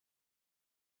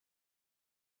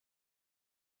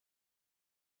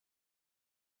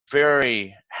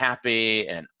very happy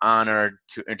and honored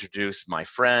to introduce my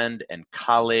friend and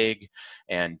colleague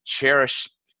and cherished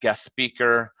guest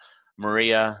speaker,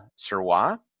 Maria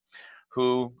Sirois,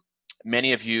 who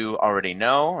many of you already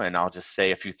know, and I'll just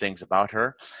say a few things about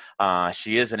her.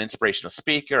 She is an inspirational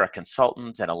speaker, a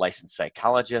consultant, and a licensed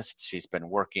psychologist. She's been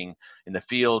working in the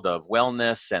field of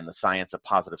wellness and the science of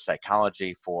positive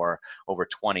psychology for over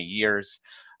 20 years.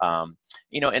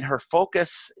 And her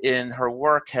focus in her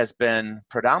work has been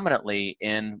predominantly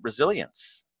in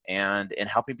resilience and in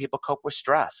helping people cope with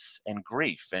stress and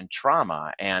grief and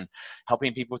trauma and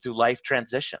helping people through life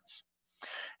transitions.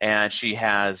 And she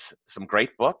has some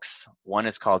great books. One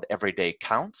is called Every Day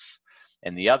Counts,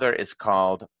 and the other is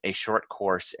called A Short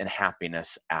Course in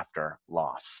Happiness After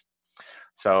Loss.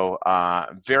 So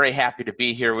I'm very happy to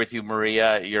be here with you,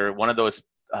 Maria. You're one of those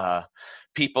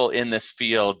people in this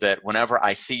field that whenever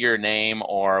I see your name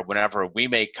or whenever we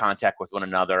make contact with one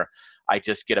another, I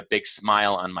just get a big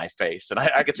smile on my face. And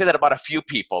I could say that about a few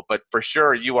people, but for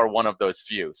sure you are one of those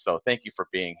few. So thank you for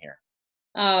being here.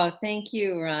 Oh, thank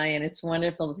you, Ryan. It's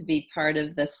wonderful to be part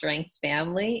of the Strengths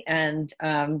family. And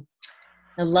I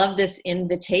love this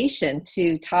invitation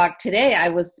to talk today.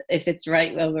 If it's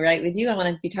right with you, I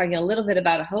want to be talking a little bit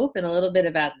about hope and a little bit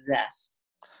about Zest.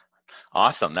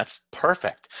 Awesome. That's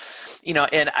perfect.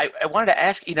 And I wanted to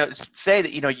ask, say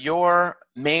that, your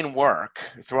main work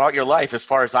throughout your life, as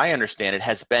far as I understand it,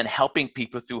 has been helping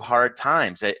people through hard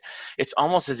times. It's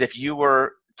almost as if you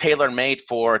were tailor-made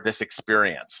for this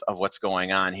experience of what's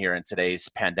going on here in today's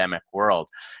pandemic world.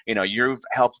 You've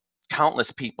helped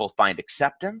countless people find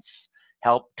acceptance,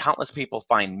 helped countless people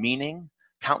find meaning,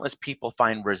 countless people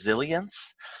find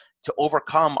resilience to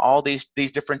overcome all these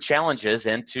different challenges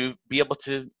and to be able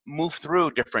to move through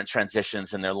different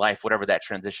transitions in their life, whatever that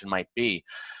transition might be.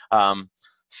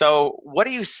 So what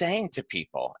are you saying to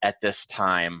people at this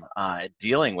time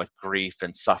dealing with grief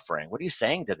and suffering? What are you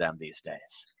saying to them these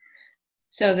days?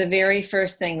 So the very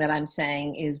first thing that I'm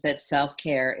saying is that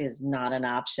self-care is not an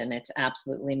option. It's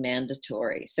absolutely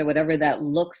mandatory. So whatever that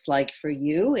looks like for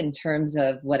you in terms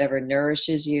of whatever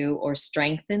nourishes you or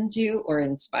strengthens you or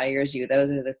inspires you, those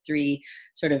are the three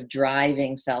sort of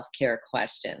driving self-care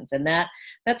questions. And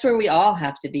that's where we all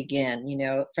have to begin,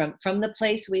 from the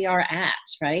place we are at,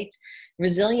 right?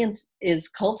 Resilience is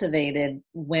cultivated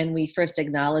when we first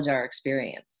acknowledge our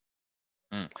experience.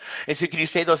 And so can you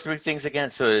say those three things again?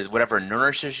 So whatever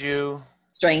nourishes you,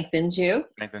 strengthens you,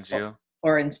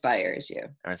 or inspires you.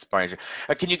 Or inspires you.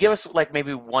 Can you give us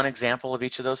maybe one example of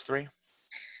each of those three?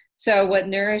 So what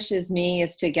nourishes me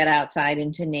is to get outside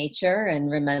into nature and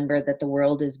remember that the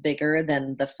world is bigger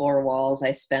than the four walls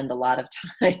I spend a lot of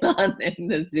time on in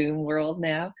the Zoom world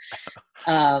now.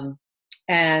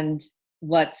 And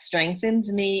what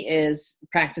strengthens me is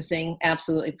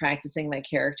absolutely practicing my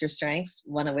character strengths,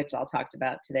 one of which I'll talk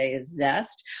about today is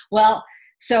Zest. Well,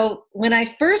 so when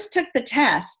I first took the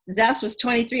test, Zest was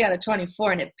 23 out of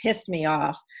 24, and it pissed me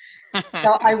off.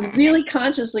 So I really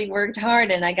consciously worked hard,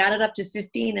 and I got it up to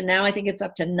 15, and now I think it's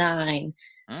up to 9.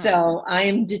 So I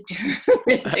am determined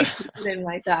to keep it in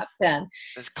my top 10.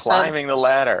 Just climbing the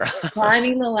ladder.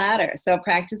 Climbing the ladder. So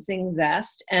practicing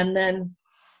Zest, and then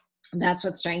that's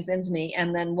what strengthens me.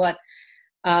 And then what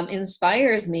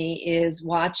inspires me is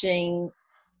watching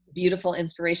beautiful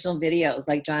inspirational videos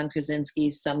like John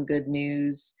Krasinski's Some Good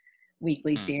News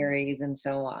weekly series and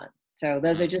so on. So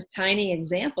those are just tiny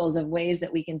examples of ways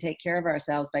that we can take care of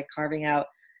ourselves by carving out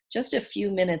just a few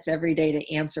minutes every day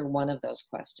to answer one of those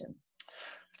questions.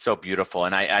 So beautiful.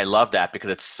 And I love that because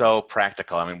it's so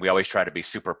practical. I mean, we always try to be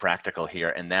super practical here,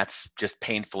 and that's just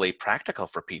painfully practical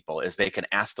for people is they can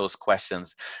ask those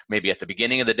questions maybe at the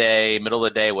beginning of the day, middle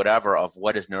of the day, whatever, of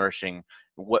what is nourishing,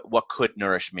 what could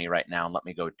nourish me right now, and let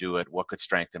me go do it. What could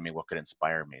strengthen me? What could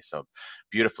inspire me? So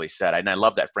beautifully said. And I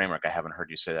love that framework. I haven't heard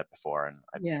you say that before, and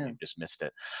I just missed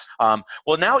it.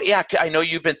 Well, now, I know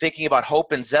you've been thinking about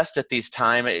hope and Zest at these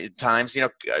times. I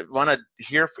want to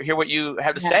hear what you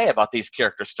have to say about these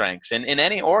character strengths in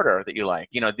any order that you like.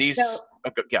 Go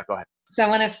ahead. So I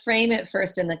want to frame it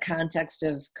first in the context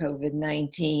of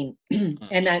COVID-19.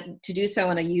 And to do so, I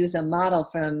want to use a model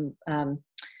from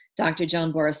Dr.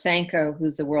 Joan Borisenko,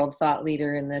 who's a world thought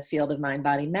leader in the field of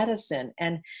mind-body medicine.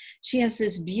 And she has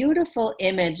this beautiful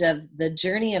image of the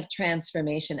journey of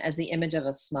transformation as the image of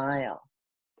a smile.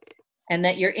 And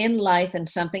that you're in life and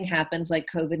something happens like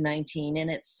COVID-19, and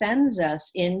it sends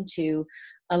us into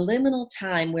a liminal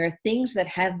time where things that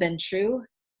have been true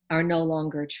are no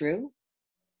longer true.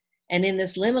 And in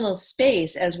this liminal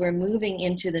space, as we're moving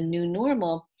into the new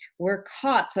normal, we're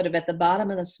caught sort of at the bottom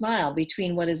of the smile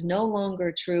between what is no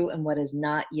longer true and what is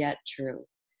not yet true.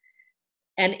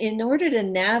 And in order to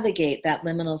navigate that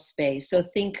liminal space, so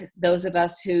think those of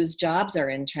us whose jobs are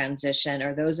in transition,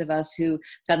 or those of us who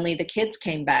suddenly the kids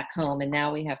came back home and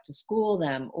now we have to school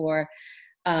them, or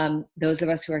those of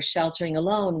us who are sheltering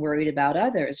alone, worried about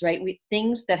others, right?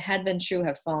 Things that had been true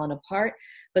have fallen apart,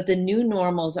 but the new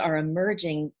normals are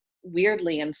emerging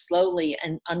weirdly and slowly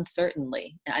and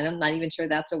uncertainly. I'm not even sure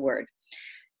that's a word.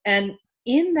 And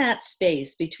in that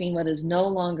space between what is no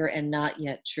longer and not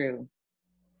yet true,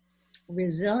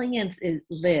 resilience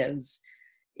lives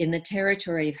in the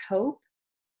territory of hope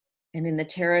and in the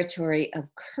territory of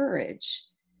courage.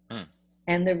 Hmm.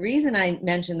 And the reason I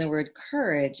mention the word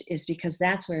courage is because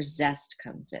that's where zest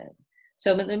comes in.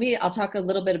 So I'll talk a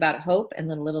little bit about hope and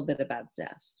then a little bit about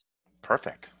zest.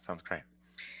 Perfect. Sounds great.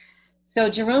 So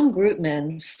Jerome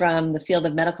Grootman from the field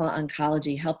of medical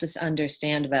oncology helped us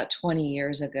understand about 20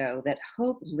 years ago that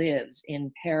hope lives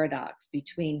in paradox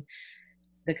between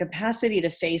the capacity to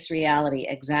face reality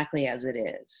exactly as it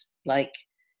is. Like,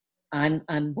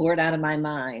 I'm bored out of my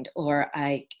mind, or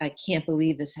I can't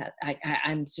believe this.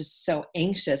 I'm just so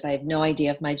anxious. I have no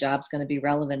idea if my job's going to be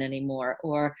relevant anymore,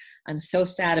 or I'm so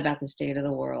sad about the state of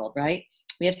the world, right?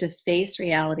 We have to face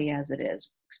reality as it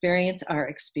is, experience our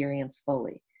experience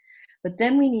fully. But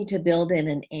then we need to build in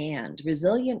an and.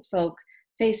 Resilient folk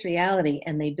face reality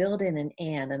and they build in an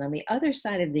and. And on the other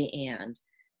side of the and,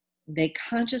 they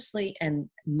consciously and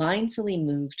mindfully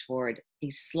move toward a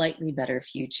slightly better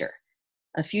future.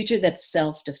 A future that's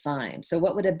self-defined. So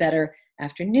what would a better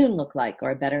afternoon look like,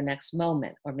 or a better next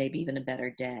moment, or maybe even a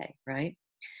better day, right?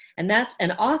 And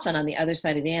often on the other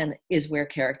side of the end is where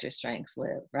character strengths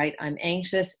live, right? I'm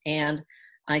anxious and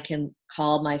I can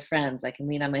call my friends. I can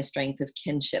lean on my strength of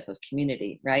kinship, of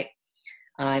community, right?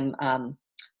 I'm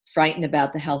frightened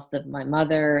about the health of my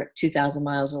mother 2,000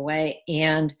 miles away,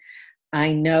 and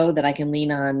I know that I can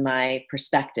lean on my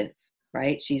perspective.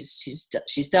 Right? She's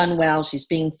done well. She's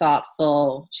being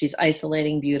thoughtful. She's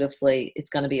isolating beautifully. It's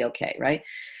going to be okay. Right?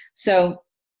 So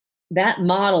that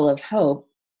model of hope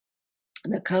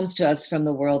that comes to us from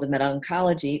the world of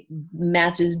meta-oncology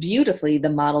matches beautifully the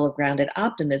model of grounded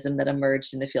optimism that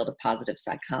emerged in the field of positive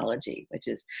psychology, which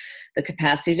is the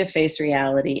capacity to face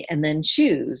reality and then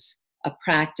choose a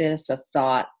practice, a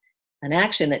thought, an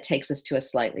action that takes us to a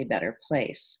slightly better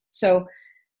place. So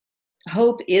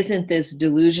hope isn't this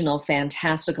delusional,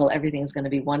 fantastical, everything's going to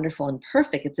be wonderful and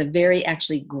perfect. It's a very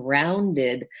actually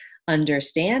grounded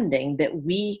understanding that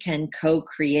we can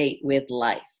co-create with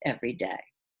life every day.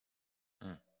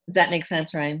 Does that make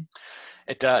sense, Ryan?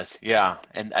 It does, yeah.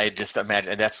 And I just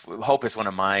imagine, and hope is one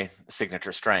of my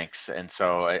signature strengths. And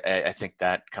so I think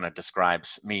that kind of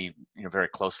describes me, very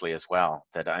closely as well,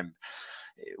 that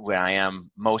when I am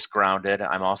most grounded,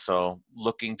 I'm also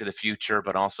looking to the future,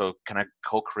 but also kind of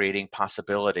co-creating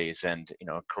possibilities and,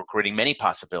 co-creating many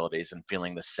possibilities and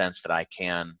feeling the sense that I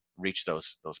can reach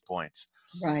those points.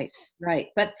 Right.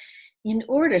 But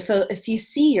so if you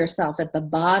see yourself at the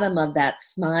bottom of that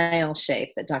smile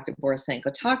shape that Dr.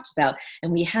 Borisenko talked about,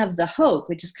 and we have the hope,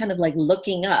 which is kind of like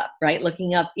looking up, right?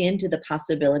 Looking up into the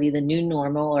possibility, the new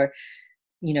normal, or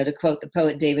to quote the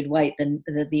poet David White,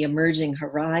 the emerging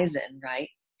horizon, right?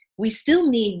 We still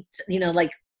need,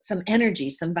 like some energy,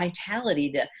 some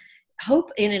vitality. To hope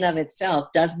in and of itself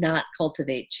does not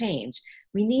cultivate change.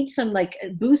 We need some like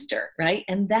booster, right?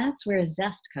 And that's where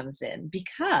zest comes in,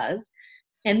 because,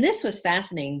 and this was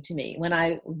fascinating to me when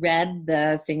I read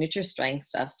the signature strength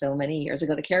stuff so many years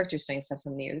ago, the character strength stuff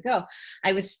so many years ago.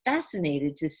 I was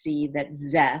fascinated to see that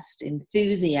zest,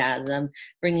 enthusiasm,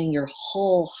 bringing your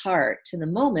whole heart to the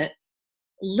moment,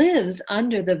 lives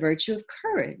under the virtue of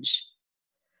courage.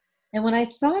 And when I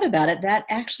thought about it, that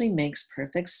actually makes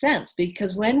perfect sense,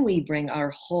 because when we bring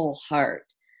our whole heart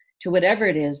to whatever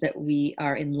it is that we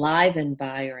are enlivened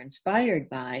by or inspired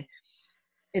by,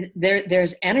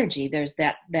 there's energy, there's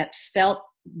that felt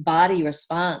body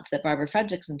response that Barbara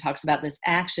Fredrickson talks about, this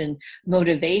action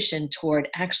motivation toward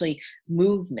actually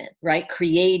movement, right?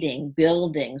 Creating,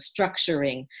 building,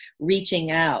 structuring,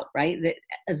 reaching out, right?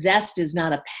 Zest is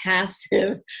not a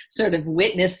passive sort of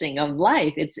witnessing of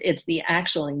life. It's the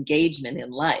actual engagement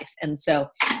in life. And so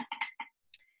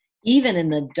even in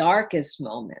the darkest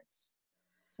moments,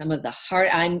 some of the hard,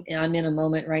 I'm in a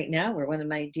moment right now where one of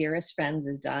my dearest friends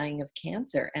is dying of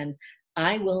cancer, and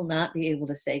I will not be able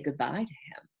to say goodbye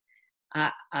to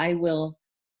him. I will.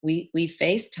 We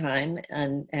FaceTime,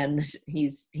 and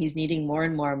he's needing more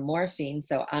and more morphine.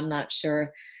 So I'm not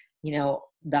sure,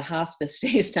 the hospice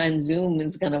FaceTime Zoom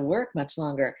is going to work much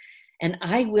longer, and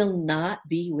I will not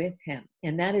be with him,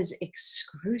 and that is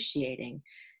excruciating.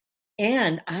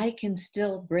 And I can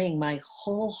still bring my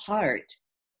whole heart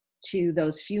to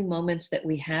those few moments that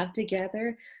we have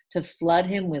together, to flood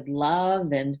him with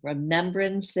love and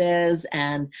remembrances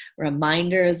and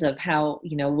reminders of how,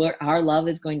 our love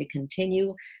is going to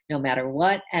continue no matter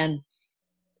what. And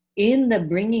in the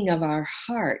bringing of our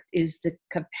heart is the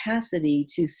capacity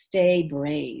to stay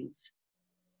brave,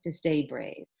 to stay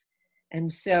brave.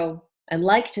 And so I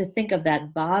like to think of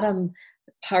that bottom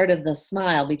part of the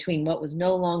smile between what was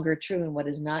no longer true and what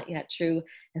is not yet true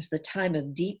as the time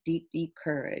of deep, deep, deep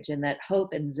courage. And that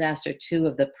hope and zest are two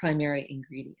of the primary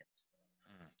ingredients.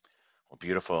 Well,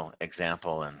 beautiful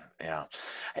example. And yeah.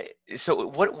 So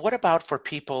what about for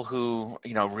people who,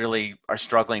 really are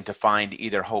struggling to find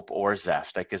either hope or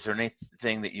zest? Like, is there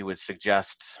anything that you would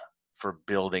suggest for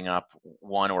building up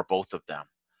one or both of them?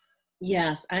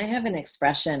 Yes, I have an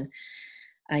expression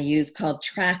I use called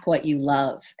track what you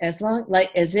love. As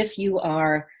if you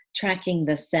are tracking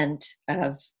the scent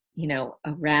of,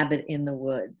 a rabbit in the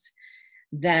woods.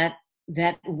 That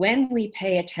when we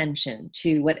pay attention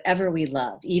to whatever we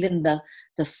love, even the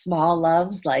small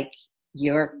loves like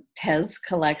your Pez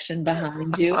collection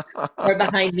behind you, or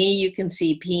behind me, you can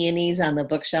see peonies on the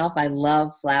bookshelf. I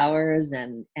love flowers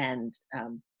and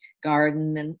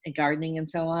gardening and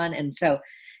so on. And so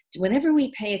whenever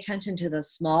we pay attention to the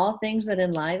small things that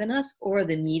enliven us, or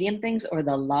the medium things, or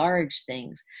the large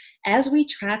things, as we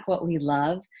track what we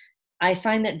love, I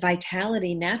find that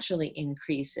vitality naturally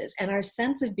increases, and our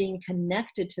sense of being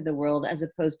connected to the world as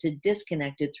opposed to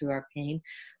disconnected through our pain,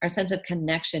 our sense of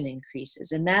connection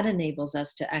increases, and that enables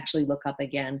us to actually look up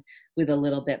again with a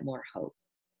little bit more hope.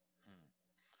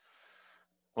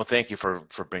 Well, thank you for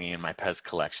bringing in my Pez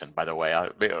collection, by the way.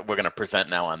 We're going to present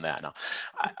now on that now.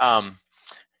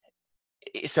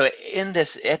 So in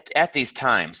this, at these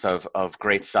times of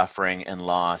great suffering and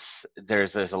loss,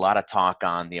 there's a lot of talk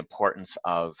on the importance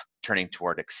of turning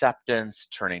toward acceptance,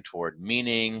 turning toward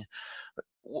meaning.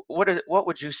 What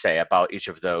would you say about each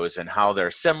of those, and how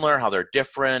they're similar, how they're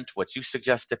different, what you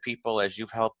suggest to people as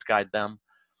you've helped guide them?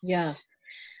 Yeah.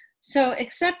 So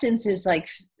acceptance is like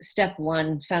step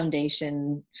one,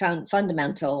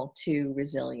 fundamental to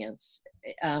resilience.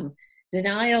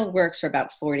 Denial works for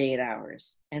about 48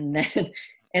 hours, and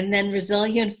then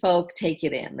resilient folk take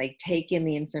it in. They take in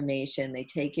the information, they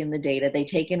take in the data, they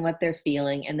take in what they're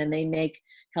feeling, and then they make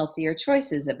healthier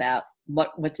choices about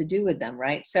what to do with them,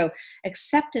 right? So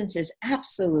acceptance is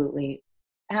absolutely,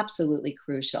 absolutely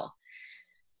crucial.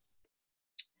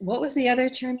 What was the other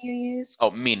term you used?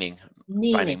 Oh, meaning.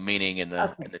 Finding meaning in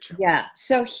the truth. Yeah.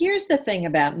 So here's the thing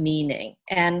about meaning,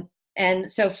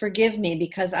 and so forgive me,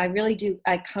 because I really do,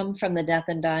 I come from the death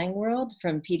and dying world,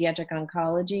 from pediatric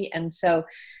oncology. And so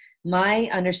my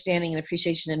understanding and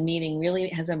appreciation of meaning really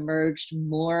has emerged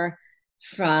more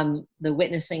from the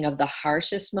witnessing of the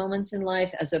harshest moments in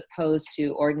life as opposed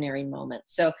to ordinary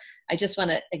moments. So I just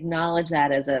want to acknowledge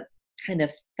that as a kind of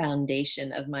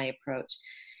foundation of my approach.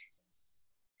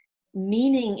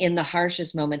 Meaning in the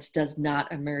harshest moments does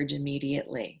not emerge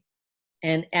immediately.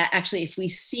 And actually, if we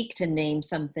seek to name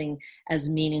something as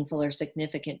meaningful or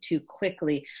significant too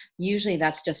quickly, usually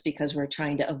that's just because we're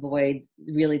trying to avoid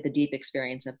really the deep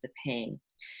experience of the pain.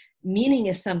 Meaning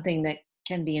is something that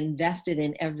can be invested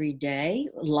in every day,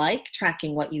 like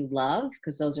tracking what you love,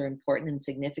 because those are important and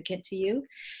significant to you.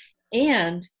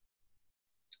 And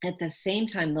at the same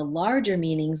time, the larger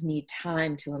meanings need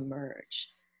time to emerge.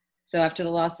 So after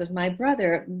the loss of my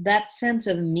brother, that sense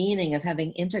of meaning of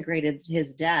having integrated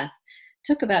his death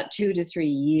took about 2 to 3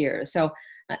 years. So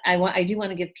I do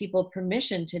want to give people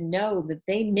permission to know that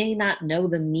they may not know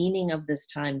the meaning of this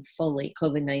time fully,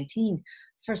 COVID-19,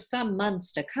 for some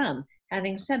months to come.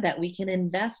 Having said that, we can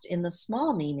invest in the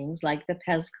small meanings like the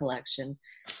Pez collection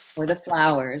or the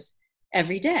flowers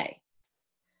every day.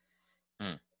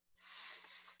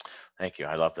 Thank you.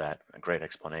 I love that. A great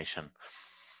explanation.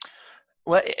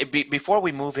 Well, before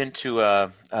we move into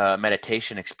a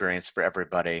meditation experience for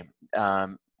everybody,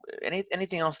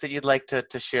 anything else that you'd like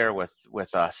to share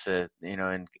with us,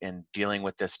 in dealing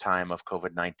with this time of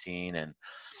COVID-19 and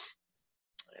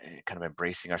kind of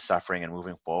embracing our suffering and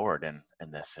moving forward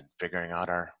in this and figuring out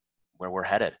where we're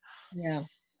headed? Yeah.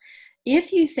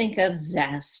 If you think of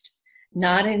zest,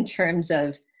 not in terms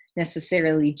of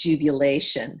necessarily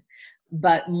jubilation,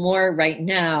 but more right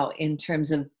now in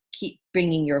terms of keep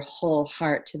bringing your whole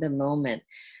heart to the moment,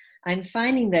 I'm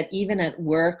finding that even at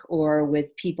work or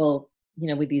with people,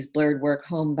 with these blurred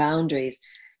work-home boundaries,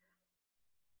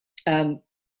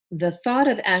 the thought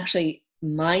of actually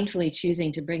mindfully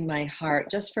choosing to bring my heart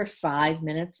just for 5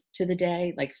 minutes to the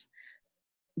day, like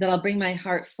that I'll bring my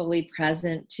heart fully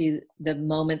present to the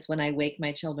moments when I wake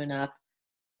my children up,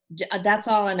 That's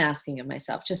all I'm asking of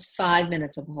myself. Just 5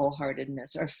 minutes of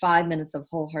wholeheartedness, or 5 minutes of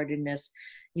wholeheartedness,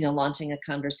 launching a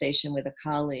conversation with a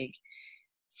colleague.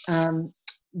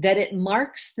 That it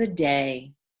marks the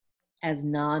day as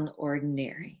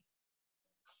non-ordinary.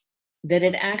 That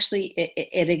it actually,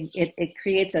 it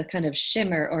creates a kind of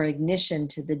shimmer or ignition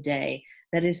to the day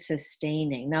that is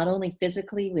sustaining, not only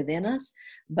physically within us,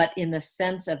 but in the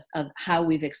sense of how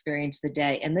we've experienced the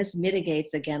day. And this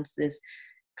mitigates against this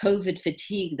COVID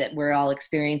fatigue that we're all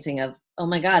experiencing of, oh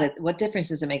my God, what difference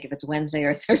does it make if it's Wednesday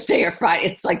or Thursday or Friday?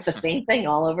 It's like the same thing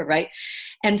all over, right?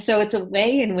 And so it's a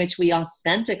way in which we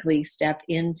authentically step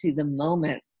into the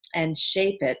moment and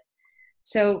shape it.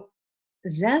 So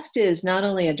Zest is not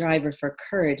only a driver for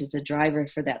courage, it's a driver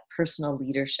for that personal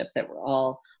leadership that we're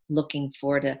all looking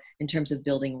for in terms of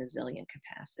building resilient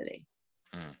capacity.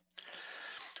 Mm.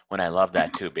 When I love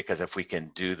that too, because if we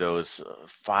can do those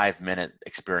 5-minute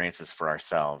experiences for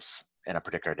ourselves in a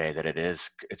particular day, that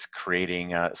it's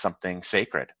creating something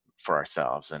sacred for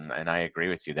ourselves. And I agree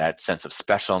with you, that sense of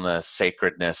specialness,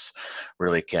 sacredness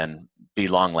really can be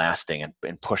long lasting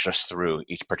and push us through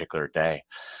each particular day.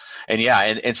 And yeah,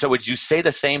 and so would you say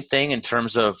the same thing in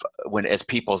terms of as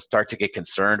people start to get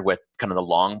concerned with kind of the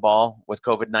long ball with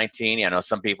COVID-19? I know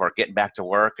some people are getting back to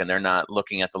work and they're not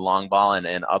looking at the long ball,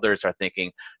 and others are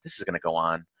thinking this is going to go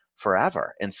on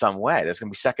forever in some way. There's going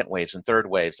to be second waves and third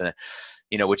waves. And,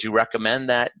 would you recommend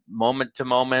that moment to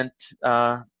moment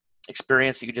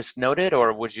experience that you just noted,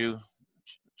 or would you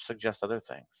suggest other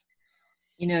things?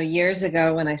 Years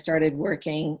ago when I started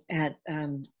working at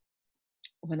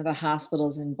one of the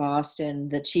hospitals in Boston,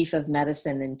 the chief of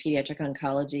medicine in pediatric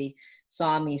oncology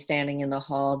saw me standing in the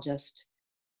hall just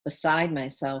beside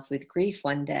myself with grief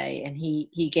one day. And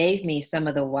he gave me some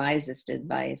of the wisest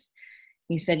advice.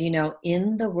 He said,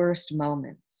 in the worst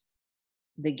moments,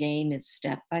 the game is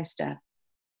step by step,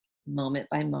 moment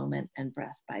by moment, and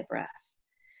breath by breath.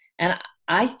 And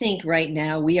I think right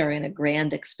now we are in a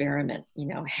grand experiment.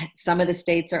 Some of the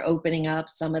states are opening up,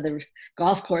 some of the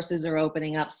golf courses are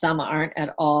opening up, some aren't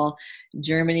at all.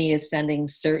 Germany is sending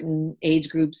certain age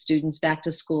group students back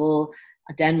to school.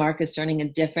 Denmark is sending a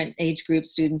different age group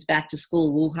students back to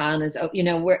school. Wuhan is,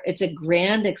 it's a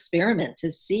grand experiment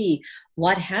to see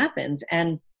what happens.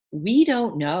 And we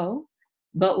don't know.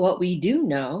 But what we do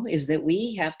know is that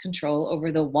we have control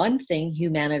over the one thing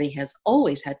humanity has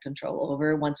always had control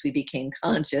over once we became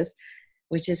conscious,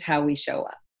 which is how we show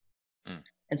up. Mm.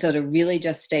 And so to really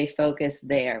just stay focused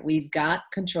there, we've got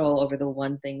control over the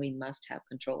one thing we must have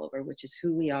control over, which is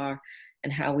who we are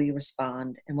and how we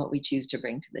respond and what we choose to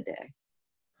bring to the day.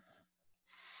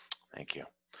 Thank you.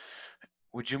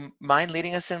 Would you mind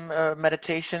leading us in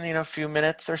meditation, a few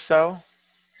minutes or so?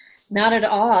 Not at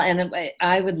all. And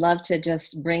I would love to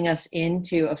just bring us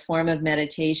into a form of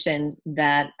meditation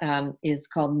that is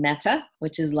called metta,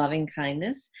 which is loving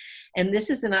kindness. And this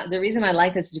is the reason I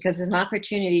like this is because it's an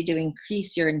opportunity to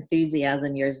increase your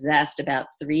enthusiasm, your zest, about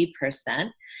 3%.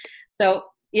 So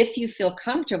if you feel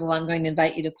comfortable, I'm going to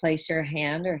invite you to place your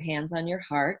hand or hands on your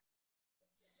heart.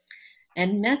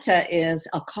 And metta is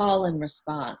a call and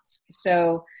response.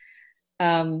 So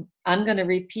I'm going to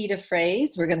repeat a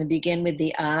phrase. We're going to begin with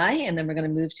the I, and then we're going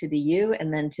to move to the you,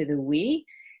 and then to the we.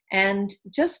 And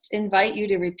just invite you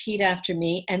to repeat after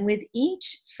me. And with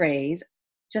each phrase,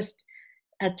 just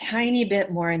a tiny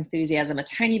bit more enthusiasm, a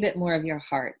tiny bit more of your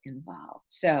heart involved.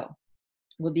 So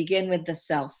we'll begin with the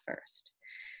self first.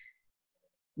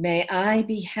 May I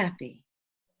be happy.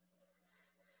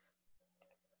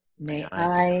 May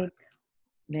I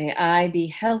be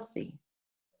healthy.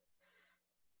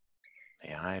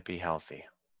 May I be healthy.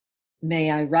 May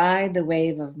I ride the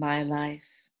wave of my life.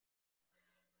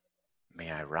 May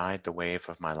I ride the wave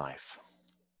of my life.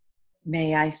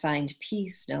 May I find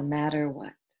peace no matter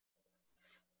what.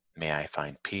 May I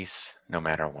find peace no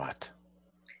matter what.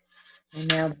 And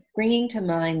now bringing to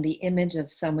mind the image of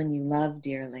someone you love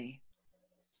dearly.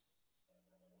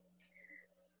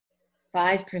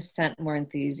 5% more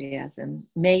enthusiasm.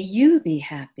 May you be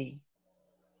happy.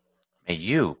 May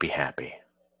you be happy.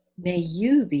 May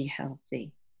you be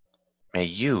healthy. May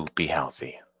you be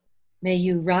healthy. May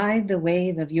you ride the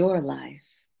wave of your life.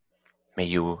 May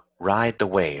you ride the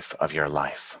wave of your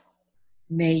life.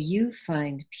 May you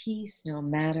find peace no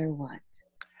matter what.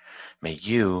 May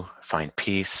you find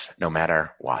peace no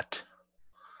matter what.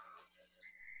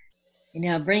 And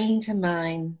now bringing to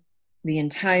mind the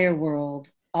entire world,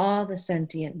 all the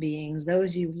sentient beings,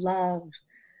 those you love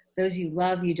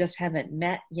you just haven't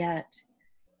met yet,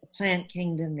 the plant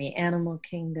kingdom, the animal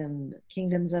kingdom, the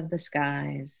kingdoms of the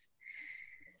skies.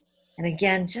 And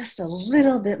again, just a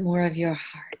little bit more of your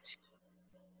heart.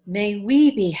 May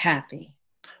we be happy.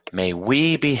 May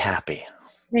we be happy.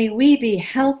 May we be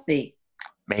healthy.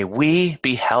 May we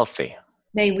be healthy.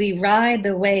 May we ride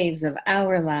the waves of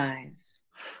our lives.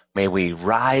 May we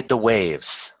ride the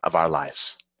waves of our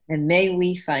lives. And may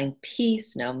we find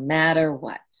peace no matter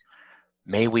what.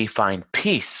 May we find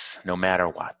peace no matter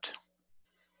what.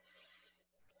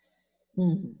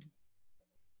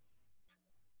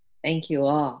 Thank you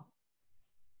all.